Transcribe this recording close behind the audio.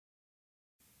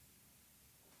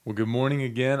Well, good morning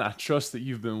again. I trust that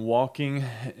you've been walking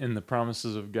in the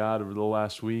promises of God over the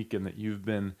last week and that you've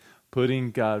been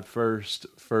putting God first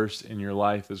in your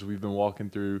life as we've been walking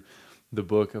through the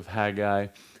book of Haggai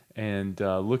and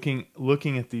looking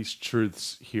at these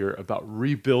truths here about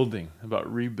rebuilding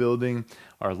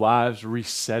our lives,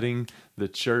 resetting the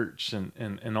church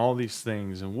and all these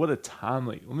things. And what a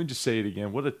timely, let me just say it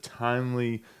again, what a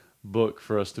timely book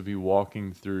for us to be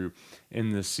walking through in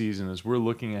this season as we're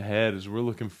looking ahead, as we're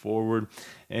looking forward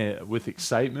with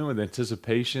excitement, with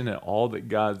anticipation at all that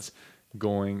God's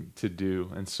going to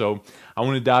do. And so I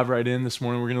want to dive right in this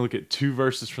morning. We're going to look at two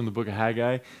verses from the book of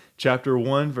Haggai, chapter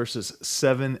 1, verses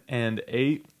 7 and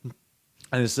 8.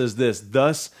 And it says this: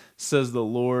 "Thus says the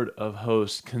Lord of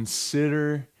hosts,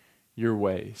 consider your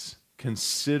ways.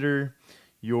 Consider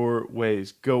your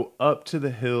ways. Go up to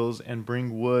the hills and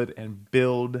bring wood and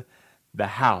build the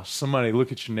house." Somebody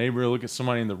look at your neighbor, look at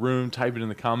somebody in the room, type it in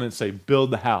the comments, say, build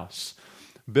the house.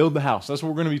 Build the house. That's what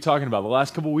we're going to be talking about. The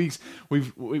last couple of weeks,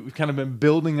 we've kind of been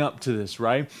building up to this,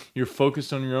 right? You're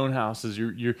focused on your own houses.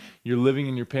 You're living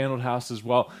in your paneled houses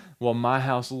while my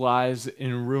house lies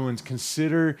in ruins.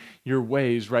 Consider your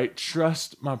ways, right?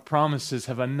 Trust my promises.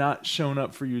 Have I not shown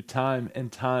up for you time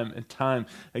and time and time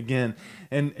again?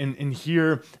 And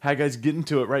here Haggai's getting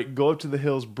to it, right? Go up to the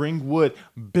hills, bring wood,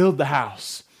 build the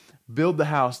house. Build the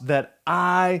house that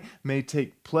I may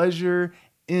take pleasure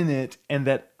in it and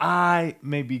that I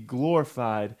may be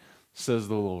glorified, says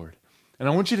the Lord. And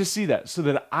I want you to see that, so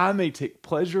that I may take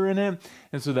pleasure in it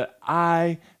and so that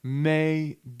I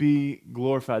may be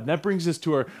glorified. And that brings us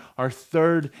to our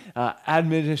third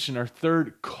admonition, our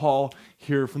third call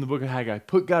here from the book of Haggai.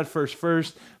 Put God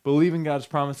first, believe in God's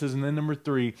promises. And then number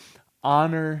 3,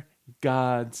 honor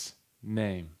God's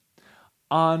name.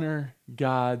 Honor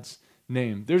God's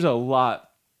name. There's a lot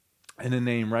in a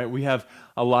name, right? We have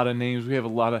a lot of names. We have a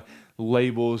lot of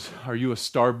labels. Are you a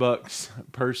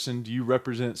Starbucks person? Do you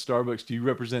represent Starbucks? Do you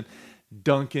represent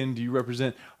Dunkin'? Do you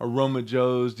represent Aroma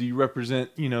Joe's? Do you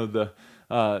represent,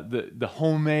 the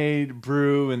homemade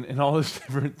brew and all those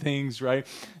different things, right?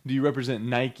 Do you represent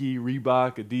Nike,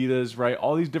 Reebok, Adidas, right?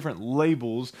 All these different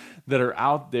labels that are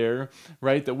out there,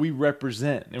 right? That we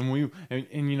represent, and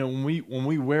when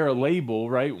we wear a label,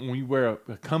 right? When we wear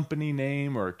a company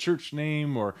name or a church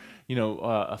name or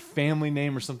a family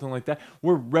name or something like that,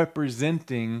 we're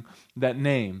representing that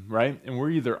name, right? And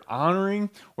we're either honoring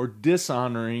or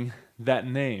dishonoring that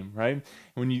name, right?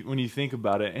 When you think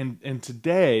about it. And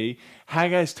today,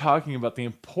 Haggai's talking about the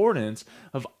importance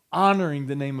of honoring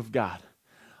the name of God,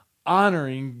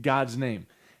 honoring God's name.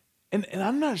 And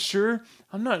I'm not sure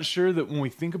that when we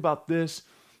think about this,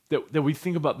 that we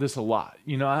think about this a lot.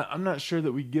 I'm not sure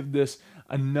that we give this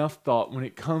enough thought when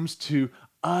it comes to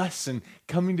us and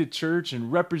coming to church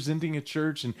and representing a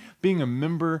church and being a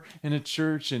member in a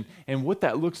church and what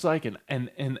that looks like and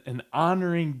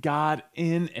honoring God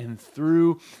in and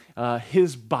through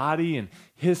his body and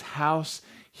his house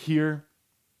here.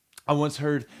 I once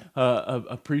heard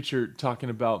a preacher talking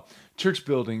about church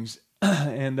buildings,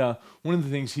 and one of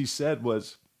the things he said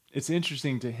was, it's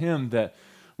interesting to him that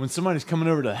when somebody's coming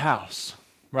over to the house,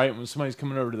 right? When somebody's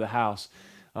coming over to the house,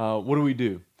 what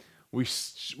do? We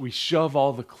shove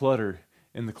all the clutter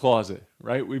in the closet,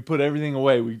 right? We put everything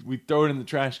away. We throw it in the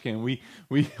trash can. We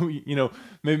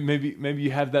maybe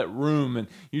you have that room and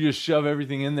you just shove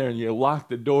everything in there and you lock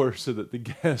the door so that the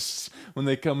guests, when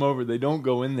they come over, they don't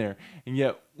go in there. And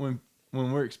yet when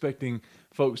we're expecting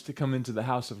folks to come into the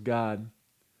house of God,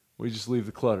 we just leave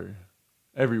the clutter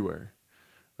everywhere.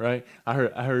 Right? I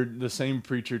heard the same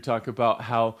preacher talk about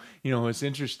how, it's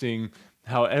interesting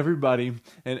how everybody,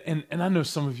 and I know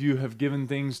some of you have given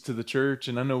things to the church,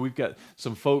 and I know we've got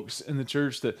some folks in the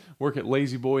church that work at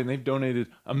Lazy Boy, and they've donated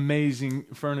amazing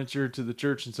furniture to the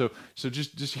church, and so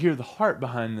just hear the heart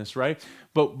behind this, right?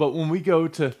 But when we go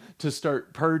to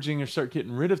start purging or start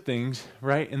getting rid of things,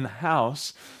 right, in the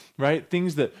house, right,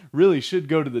 things that really should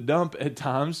go to the dump at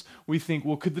times, we think,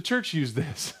 well, could the church use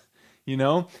this?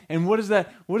 And what does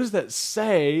that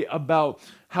say about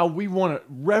how we want to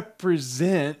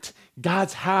represent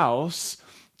God's house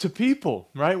to people,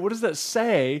 right? What does that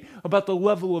say about the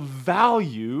level of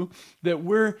value that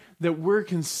we're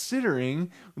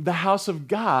considering the house of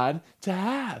God to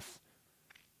have?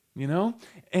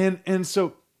 And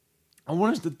so I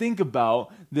want us to think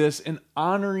about this in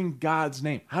honoring God's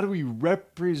name. How do we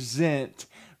represent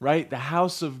right? The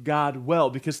house of God well.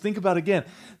 Because think about again,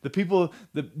 the people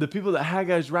that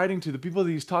Haggai is writing to, the people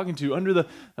that he's talking to under the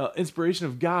inspiration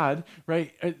of God,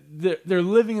 right? They're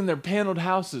living in their paneled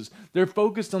houses. They're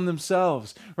focused on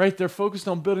themselves, right? They're focused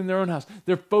on building their own house.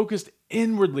 They're focused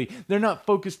inwardly. They're not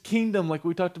focused kingdom like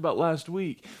we talked about last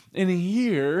week. And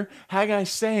here, Haggai's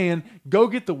saying, go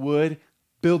get the wood,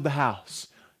 build the house,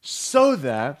 so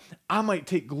that I might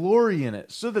take glory in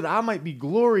it, so that I might be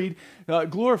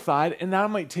glorified, and that I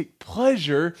might take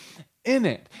pleasure in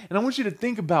it. And I want you to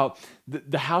think about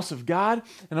the house of God,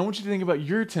 and I want you to think about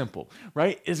your temple,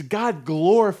 right? Is God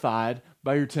glorified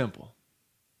by your temple?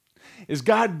 Is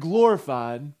God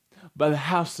glorified by the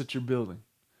house that you're building?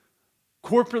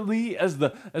 Corporately, as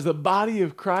the body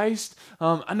of Christ,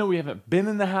 I know we haven't been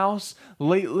in the house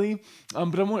lately,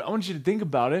 but I want you to think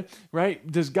about it,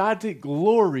 right? Does God take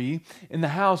glory in the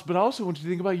house? But I also want you to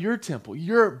think about your temple,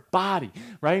 your body,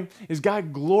 right? Is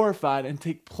God glorified and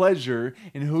take pleasure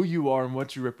in who you are and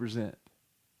what you represent?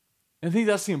 And I think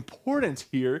that's the importance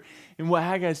here in what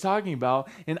Haggai is talking about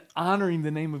in honoring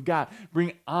the name of God.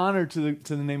 Bring honor to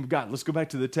the name of God. Let's go back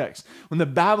to the text. When the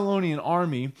Babylonian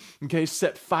army,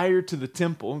 set fire to the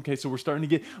temple, so we're starting to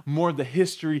get more of the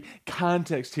history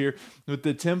context here with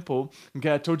the temple.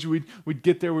 I told you we'd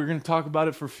get there. We're going to talk about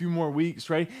it for a few more weeks,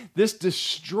 right? This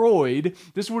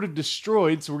would have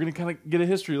destroyed, so we're going to kind of get a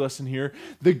history lesson here,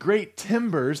 the great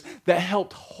timbers that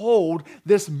helped hold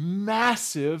this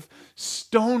massive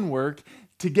stonework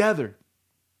together.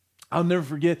 I'll never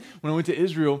forget when I went to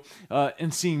Israel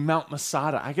and seeing Mount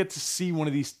Masada. I got to see one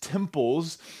of these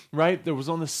temples, right, that was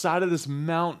on the side of this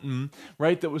mountain,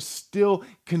 right, that was still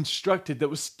constructed, that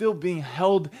was still being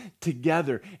held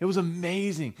together. It was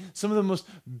amazing. Some of the most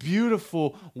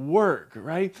beautiful work,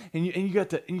 right? And you got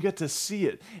to see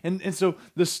it. And so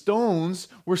the stones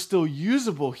were still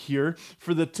usable here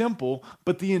for the temple,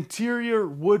 but the interior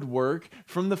woodwork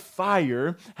from the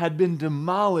fire had been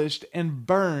demolished and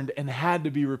burned and had to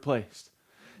be replaced.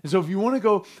 And so if you want to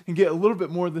go and get a little bit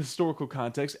more of the historical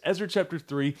context, Ezra chapter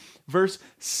 3, verse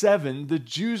 7, the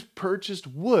Jews purchased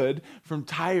wood from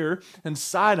Tyre and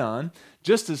Sidon,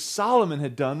 just as Solomon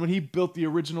had done when he built the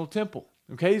original temple.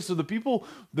 Okay, so the people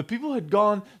had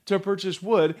gone to purchase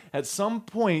wood at some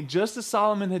point, just as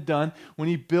Solomon had done when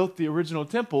he built the original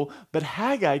temple, but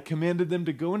Haggai commanded them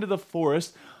to go into the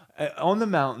forest on the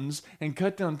mountains and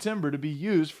cut down timber to be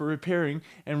used for repairing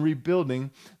and rebuilding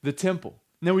the temple.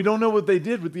 Now, we don't know what they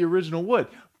did with the original wood.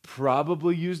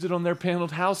 Probably used it on their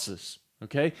paneled houses.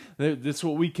 Okay, that's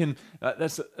what we can.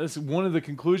 That's one of the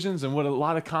conclusions, and what a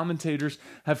lot of commentators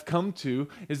have come to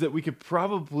is that we could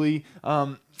probably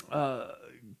come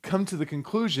to the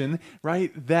conclusion,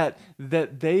 right, that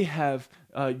they have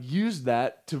used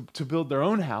that to build their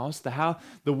own house. The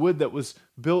wood that was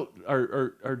built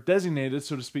or designated,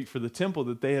 so to speak, for the temple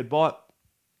that they had bought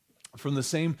from the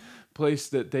same place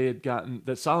that they had gotten,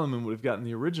 that Solomon would have gotten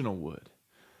the original wood.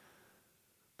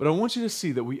 But I want you to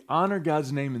see that we honor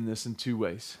God's name in this in two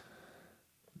ways.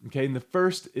 Okay, and the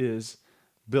first is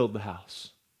build the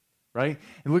house, right?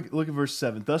 And look at verse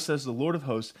 7. Thus says the Lord of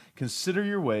hosts, consider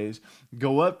your ways,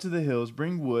 go up to the hills,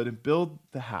 bring wood, and build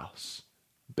the house.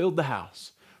 Build the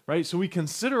house, right? So we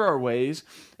consider our ways,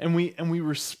 and we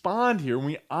respond here, and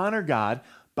we honor God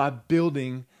by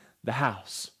building the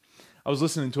house. I was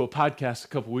listening to a podcast a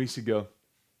couple weeks ago,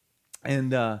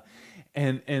 and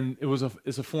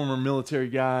it's a former military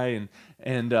guy,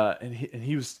 and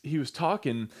he was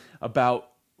talking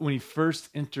about when he first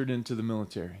entered into the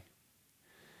military,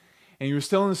 and he was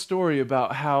telling the story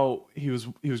about how he was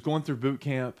going through boot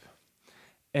camp,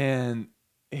 and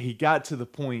he got to the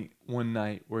point one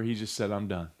night where he just said, "I'm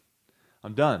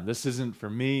done. This isn't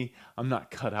for me. I'm not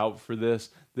cut out for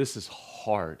this. This is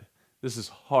hard.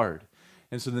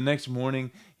 And so the next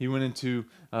morning, he went into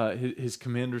his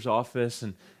commander's office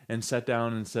and sat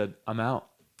down and said, "I'm out.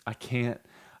 I can't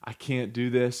do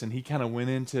this." And he kind of went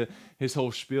into his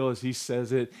whole spiel as he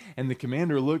says it. And the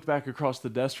commander looked back across the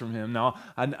desk from him. Now,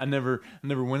 I never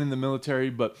went in the military,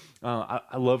 but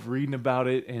I love reading about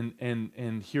it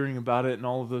and hearing about it and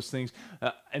all of those things.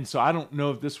 And so I don't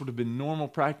know if this would have been normal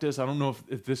practice. I don't know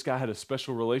if this guy had a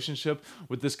special relationship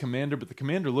with this commander, but the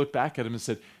commander looked back at him and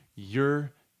said,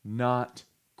 "You're not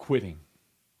quitting.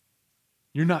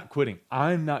 You're not quitting.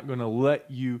 I'm not going to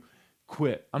let you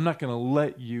quit. I'm not going to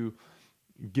let you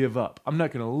give up. I'm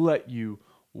not going to let you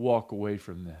walk away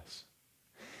from this."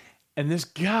 And this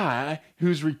guy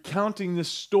who's recounting this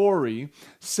story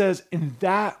says, in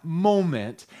that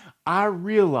moment, I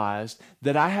realized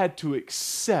that I had to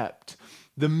accept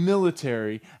the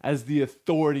military as the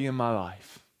authority in my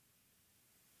life.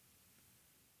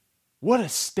 What a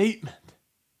statement.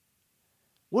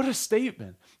 What a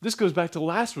statement. This goes back to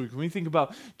last week when we think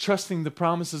about trusting the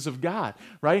promises of God,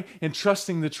 right? And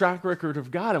trusting the track record of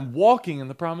God and walking in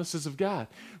the promises of God,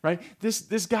 right?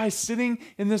 This guy sitting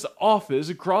in this office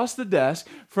across the desk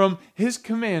from his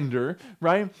commander,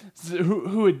 right?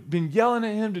 Who had been yelling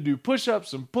at him to do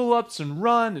push-ups and pull-ups and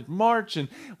run and march and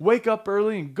wake up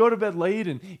early and go to bed late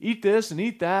and eat this and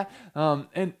eat that,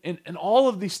 and all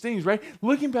of these things, right?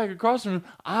 Looking back across from him,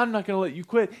 I'm not going to let you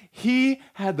quit. He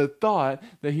had the thought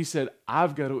that he said,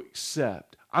 I'm going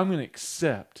to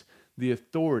accept the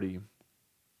authority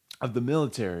of the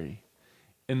military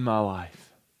in my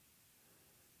life.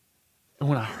 And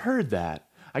when I heard that,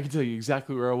 I can tell you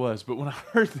exactly where I was, but when I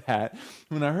heard that,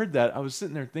 I was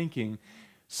sitting there thinking,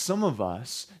 some of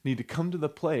us need to come to the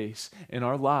place in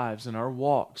our lives and our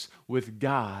walks with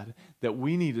God that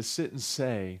we need to sit and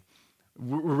say,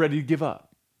 we're ready to give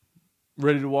up,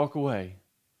 ready to walk away,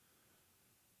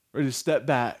 ready to step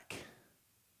back.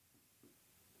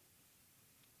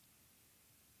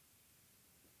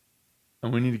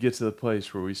 And we need to get to the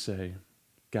place where we say,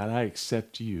 God, I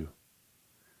accept you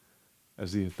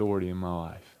as the authority in my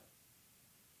life.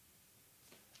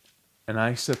 And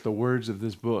I accept the words of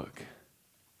this book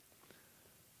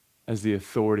as the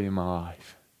authority in my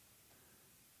life.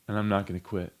 And I'm not going to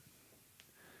quit.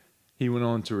 He went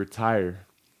on to retire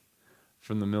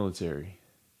from the military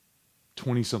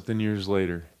 20-something years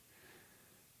later.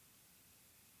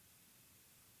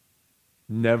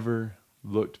 Never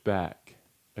looked back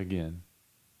again.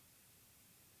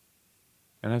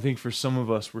 And I think for some of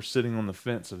us, we're sitting on the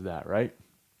fence of that, right?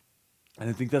 And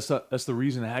I think that's the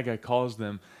reason Haggai calls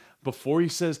them. Before he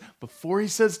says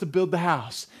to build the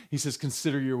house, he says,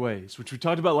 consider your ways, which we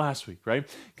talked about last week, right?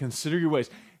 Consider your ways.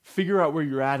 Figure out where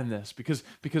you're at in this, because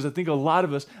I think a lot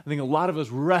of us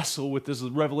wrestle with this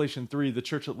Revelation 3, the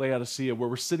church at Laodicea, where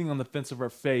we're sitting on the fence of our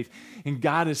faith, and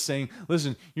God is saying,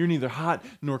 listen, you're neither hot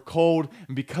nor cold,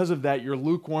 and because of that, you're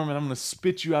lukewarm, and I'm going to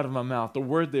spit you out of my mouth. The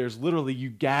word there is literally, you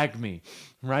gag me,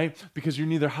 right? Because you're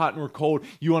neither hot nor cold.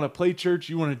 You want to play church,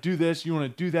 you want to do this, you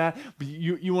want to do that, but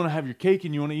you want to have your cake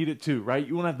and you want to eat it too, right?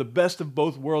 You want to have the best of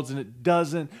both worlds, and it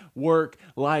doesn't work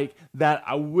like that.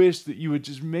 I wish that you would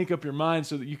just make up your mind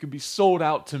so that you could be sold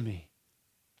out to me.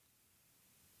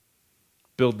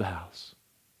 Build the house.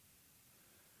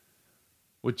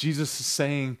 What Jesus is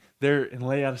saying there in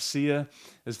Laodicea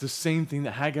is the same thing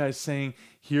that Haggai is saying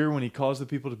here when he calls the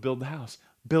people to build the house.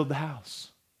 Build the house.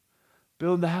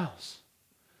 Build the house.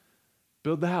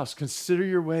 Build the house. Consider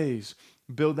your ways.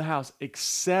 Build the house.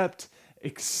 Accept,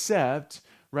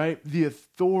 right, the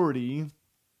authority.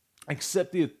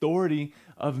 Accept the authority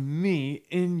of me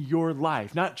in your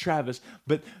life. Not Travis,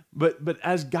 but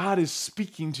as God is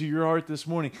speaking to your heart this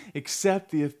morning, accept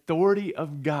the authority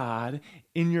of God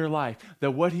in your life.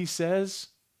 That what he says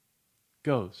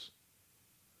goes.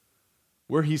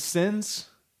 Where he sends,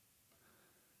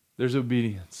 there's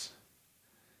obedience.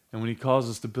 And when he calls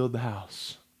us to build the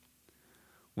house,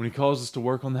 when he calls us to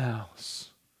work on the house,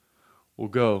 we'll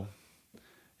go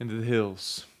into the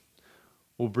hills.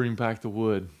 We'll bring back the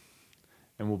wood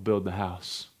and we'll build the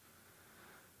house.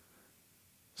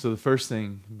 So the first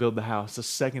thing, build the house. The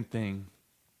second thing,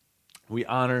 we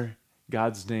honor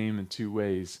God's name in two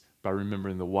ways by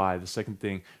remembering the why. The second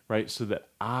thing, right, so that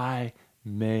I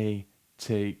may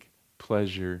take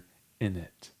pleasure in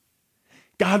it.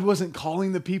 God wasn't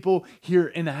calling the people here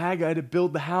in Haggai to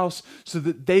build the house so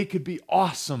that they could be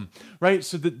awesome, right?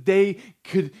 So that they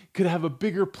could have a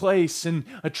bigger place and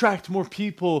attract more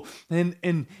people and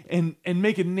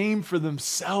make a name for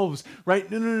themselves,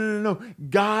 right? No.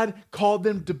 God called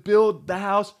them to build the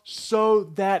house so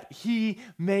that he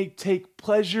may take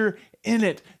pleasure in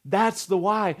it. That's the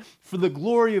why. For the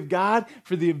glory of God,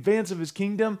 for the advance of his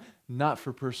kingdom, not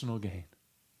for personal gain.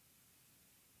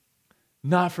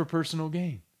 Not for personal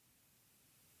gain.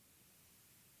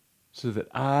 So that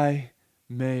I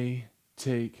may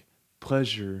take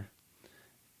pleasure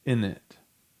in it.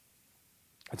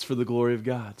 It's for the glory of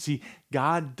God. See,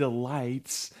 God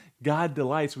delights,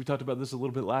 we talked about this a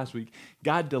little bit last week,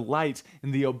 God delights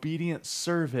in the obedient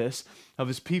service of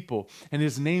his people. And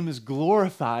his name is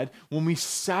glorified when we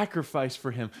sacrifice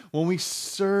for him, when we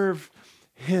serve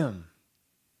him.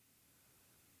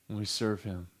 When we serve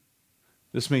him.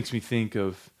 This makes me think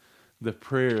of the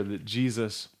prayer that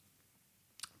Jesus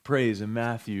prays in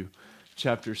Matthew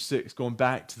chapter 6, going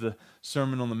back to the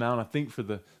Sermon on the Mount, I think for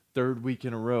the third week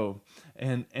in a row.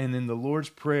 And in the Lord's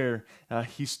Prayer,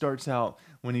 he starts out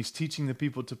when he's teaching the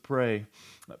people to pray.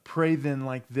 Pray then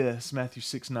like this, Matthew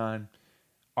 6:9,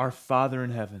 Our Father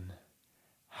in heaven,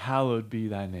 hallowed be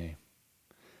thy name.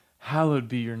 Hallowed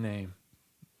be your name.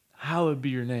 Hallowed be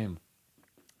your name.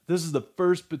 This is the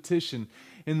first petition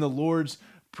in the Lord's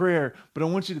prayer, but I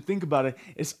want you to think about it.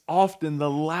 It's often the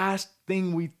last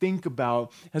thing we think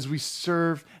about as we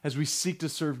seek to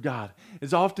serve God.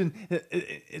 It's often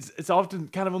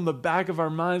kind of on the back of our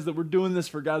minds that we're doing this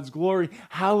for God's glory.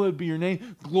 Hallowed be your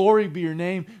name. Glory be your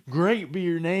name. Great be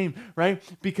your name, right?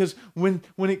 Because when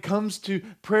it comes to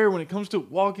prayer, when it comes to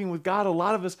walking with God, a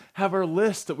lot of us have our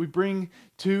list that we bring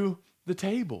to the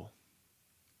table.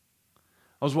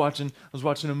 I was watching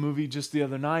a movie just the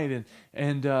other night,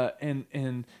 and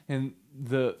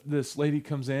this lady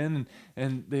comes in,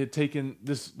 and they had taken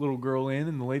this little girl in,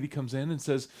 and the lady comes in and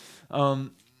says, don't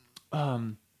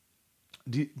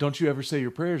you ever say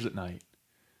your prayers at night?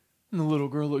 And the little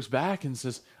girl looks back and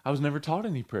says, I was never taught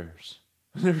any prayers.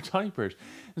 I never taught any prayers.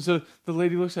 And so the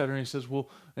lady looks at her and says,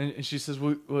 well, and she says,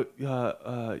 well,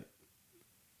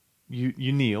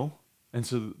 you kneel. And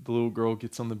so the little girl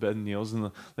gets on the bed and kneels, and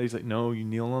the lady's like, no, you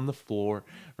kneel on the floor,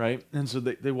 right? And so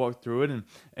they walk through it,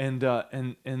 and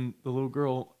the little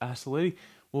girl asked the lady,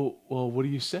 well, what do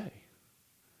you say?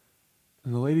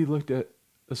 And the lady looked at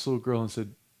this little girl and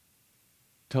said,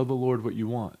 tell the Lord what you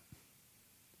want.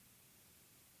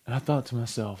 And I thought to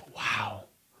myself, wow,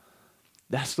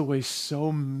 that's the way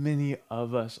so many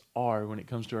of us are when it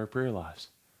comes to our prayer lives.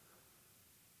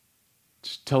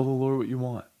 Just tell the Lord what you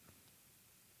want.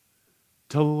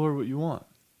 Tell the Lord what you want.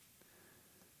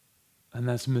 And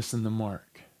that's missing the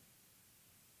mark.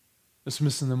 That's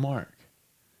missing the mark.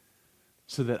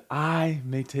 So that I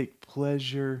may take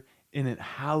pleasure in it.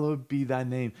 Hallowed be thy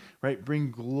name, right? Bring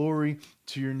glory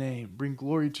to your name. Bring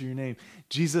glory to your name.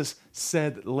 Jesus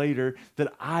said later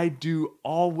that I do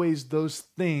always those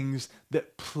things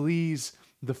that please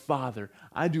the Father.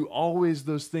 I do always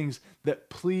those things that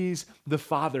please the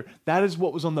Father. That is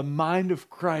what was on the mind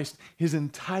of Christ his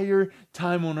entire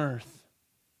time on earth.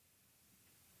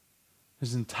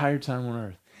 His entire time on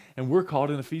earth. And we're called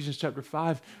in Ephesians chapter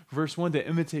 5, verse 1, to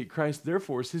imitate Christ.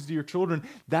 Therefore, as his dear children,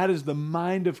 that is the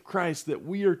mind of Christ that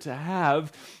we are to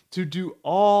have, to do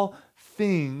all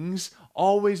things,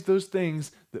 always those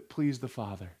things that please the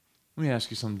Father. Let me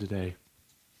ask you something today.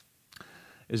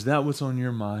 Is that what's on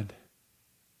your mind?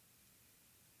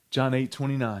 John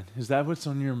 8:29. Is that what's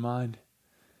on your mind?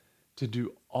 To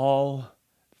do all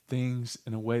things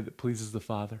in a way that pleases the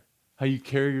Father? How you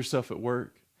carry yourself at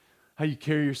work, how you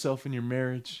carry yourself in your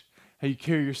marriage, how you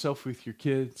carry yourself with your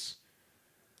kids,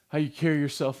 how you carry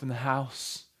yourself in the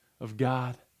house of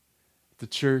God, at the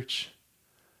church,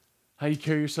 how you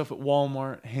carry yourself at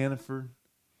Walmart, Hannaford,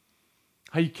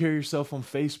 how you carry yourself on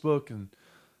Facebook and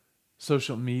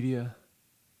social media.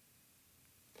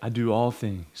 I do all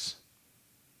things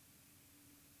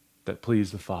that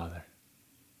please the Father.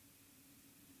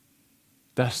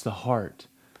 That's the heart.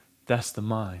 That's the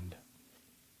mind.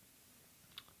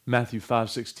 Matthew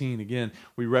 5:16, again,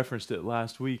 we referenced it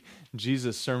last week.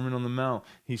 Jesus' Sermon on the Mount,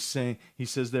 he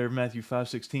says there in Matthew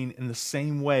 5:16, in the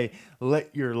same way,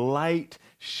 let your light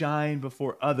shine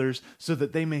before others so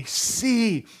that they may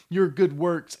see your good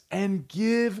works and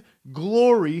give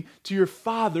glory to your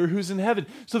Father who's in heaven.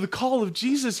 So the call of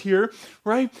Jesus here,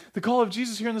 right? The call of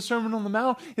Jesus here in the Sermon on the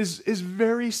Mount is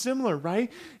very similar,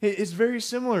 right? It's very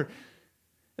similar.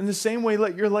 In the same way,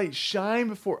 let your light shine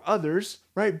before others,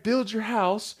 right? Build your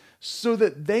house so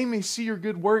that they may see your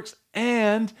good works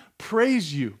and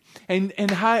praise you and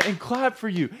clap for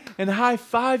you and high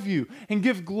five you and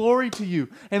give glory to you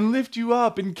and lift you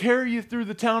up and carry you through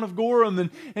the town of Gorham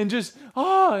and just,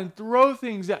 and throw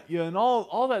things at you and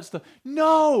all that stuff.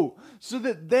 No, so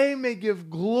that they may give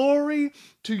glory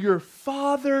to your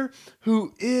Father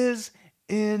who is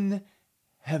in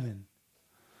heaven.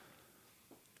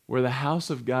 Where the house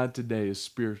of God today is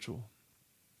spiritual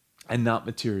and not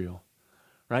material,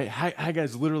 right?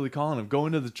 Haggai's literally calling them, go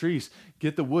into the trees,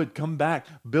 get the wood, come back,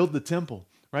 build the temple,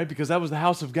 right? Because that was the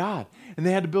house of God, and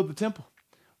they had to build the temple,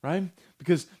 right?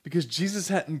 Because Jesus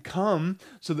hadn't come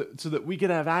so that we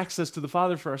could have access to the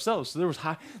Father for ourselves. So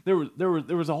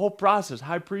there was a whole process,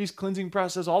 high priest, cleansing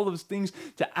process, all those things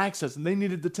to access, and they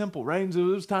needed the temple, right? And so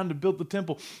it was time to build the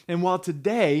temple. And while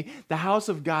today the house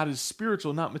of God is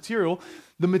spiritual, not material,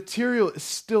 the material is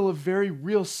still a very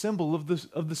real symbol of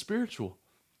the spiritual.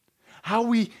 How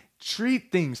we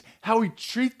treat things, how we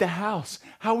treat the house,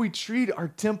 how we treat our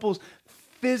temples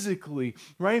physically,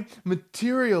 right?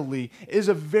 Materially is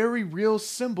a very real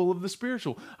symbol of the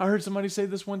spiritual. I heard somebody say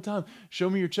this one time, show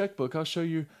me your checkbook, I'll show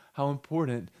you how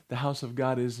important the house of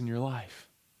God is in your life.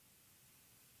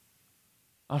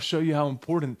 I'll show you how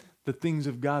important the things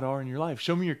of God are in your life.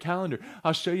 Show me your calendar.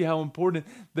 I'll show you how important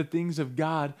the things of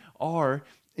God are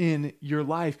in your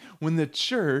life when the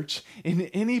church in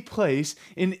any place,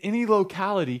 in any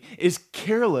locality, is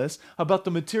careless about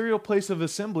the material place of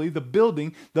assembly, the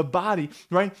building, the body,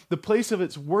 right? The place of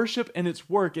its worship and its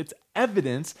work. It's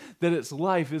evidence that its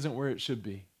life isn't where it should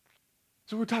be.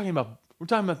 So we're talking about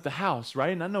the house,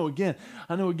 right? And I know again,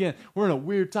 we're in a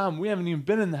weird time. We haven't even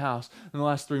been in the house in the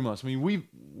last 3 months. I mean,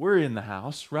 we're in the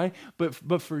house, right?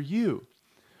 But for you,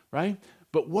 right?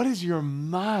 But what is your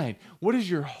mind? What is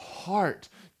your heart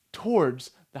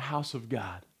towards the house of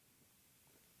God?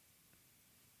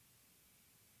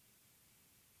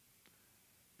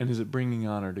 And is it bringing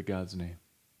honor to God's name?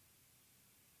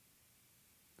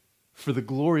 For the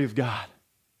glory of God.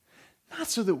 Not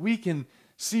so that we can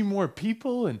see more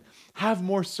people and have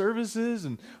more services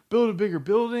and build a bigger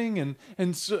building and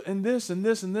this and this and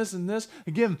this and this.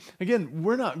 Again,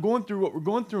 we're not going through what we're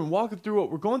going through and walking through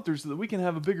what we're going through so that we can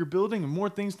have a bigger building and more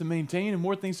things to maintain and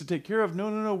more things to take care of.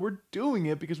 No. We're doing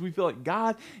it because we feel like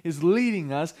God is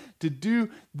leading us to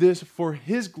do this for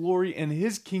His glory and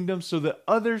His kingdom so that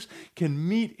others can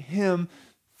meet Him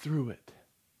through it.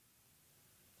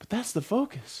 But that's the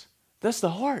focus. That's the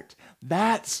heart.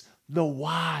 That's the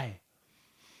why.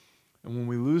 And when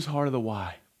we lose heart of the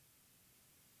why,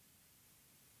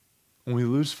 when we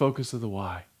lose focus of the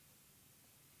why,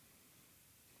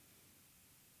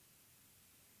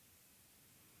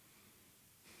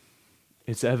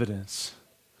 it's evidence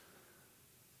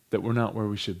that we're not where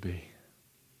we should be.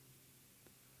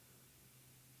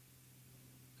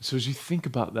 So as you think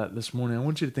about that this morning, I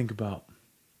want you to think about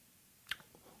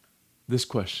this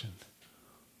question.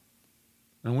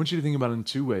 And I want you to think about it in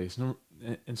two ways.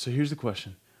 And so here's the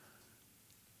question.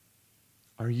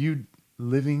 Are you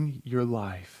living your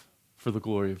life for the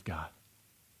glory of God?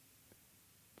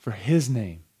 For His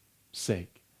name's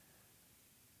sake?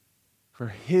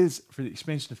 For the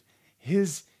expansion of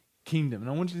His kingdom?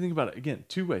 And I want you to think about it, again,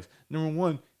 two ways. Number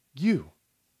one,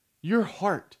 your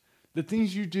heart, the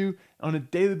things you do on a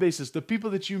daily basis, the people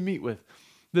that you meet with,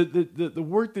 the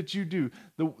work that you do,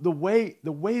 the way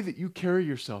that you carry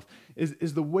yourself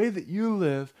is the way that you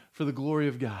live for the glory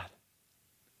of God.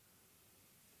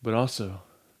 But also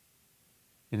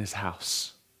in His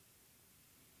house.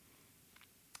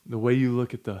 The way you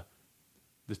look at the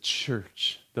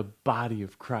church, the body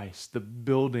of Christ, the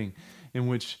building in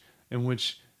which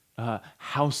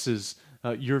houses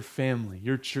your family,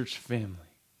 your church family.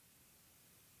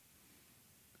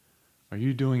 Are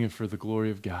you doing it for the glory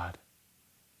of God?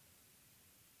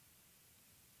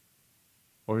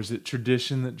 Or is it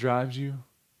tradition that drives you?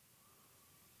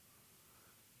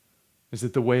 Is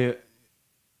it the way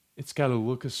it's got to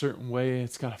look a certain way,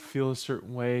 it's got to feel a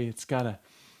certain way, it's got to...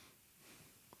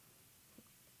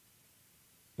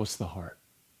 What's the heart?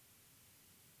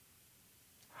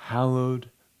 Hallowed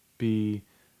be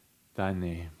thy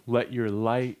name. Let your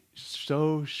light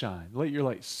so shine. Let your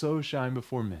light so shine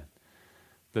before men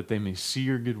that they may see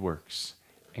your good works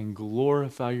and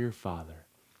glorify your Father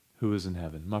who is in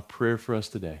heaven. My prayer for us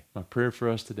today,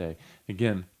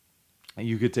 again,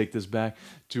 you could take this back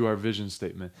to our vision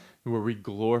statement where we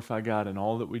glorify God in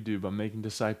all that we do by making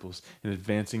disciples and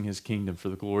advancing His kingdom for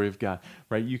the glory of God,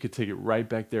 right? You could take it right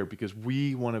back there because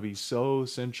we want to be so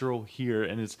central here,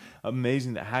 and it's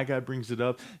amazing that Haggai brings it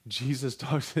up. Jesus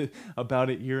talks about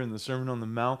it here in the Sermon on the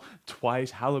Mount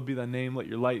twice. Hallowed be thy name, let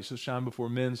your light so shine before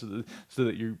men so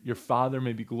that your Father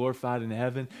may be glorified in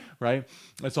heaven, right?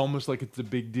 It's almost like it's a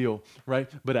big deal, right?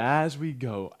 But as we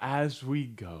go,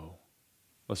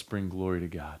 let's bring glory to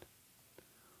God.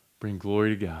 Bring glory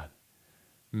to God.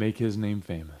 Make His name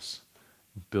famous.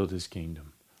 Build His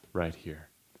kingdom right here.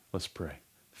 Let's pray.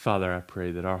 Father, I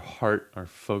pray that our heart, our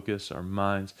focus, our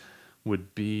minds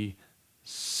would be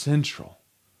central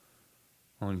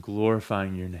on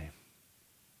glorifying your name.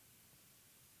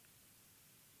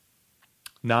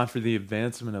 Not for the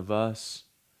advancement of us,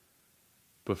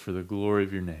 but for the glory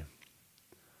of your name.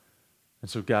 And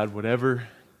so, God, whatever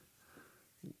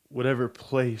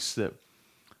place that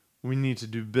we need to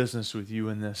do business with you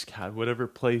in this, God, whatever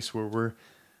place where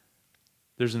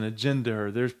there's an agenda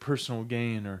or there's personal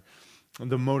gain or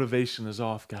the motivation is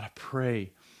off, God, I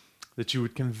pray that you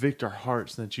would convict our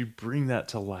hearts and that you bring that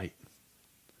to light,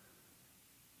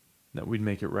 that we'd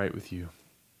make it right with you.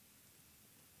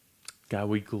 God,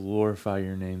 we glorify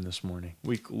your name this morning.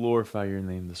 We glorify your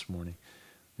name this morning.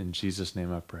 In Jesus'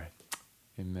 name I pray.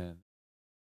 Amen.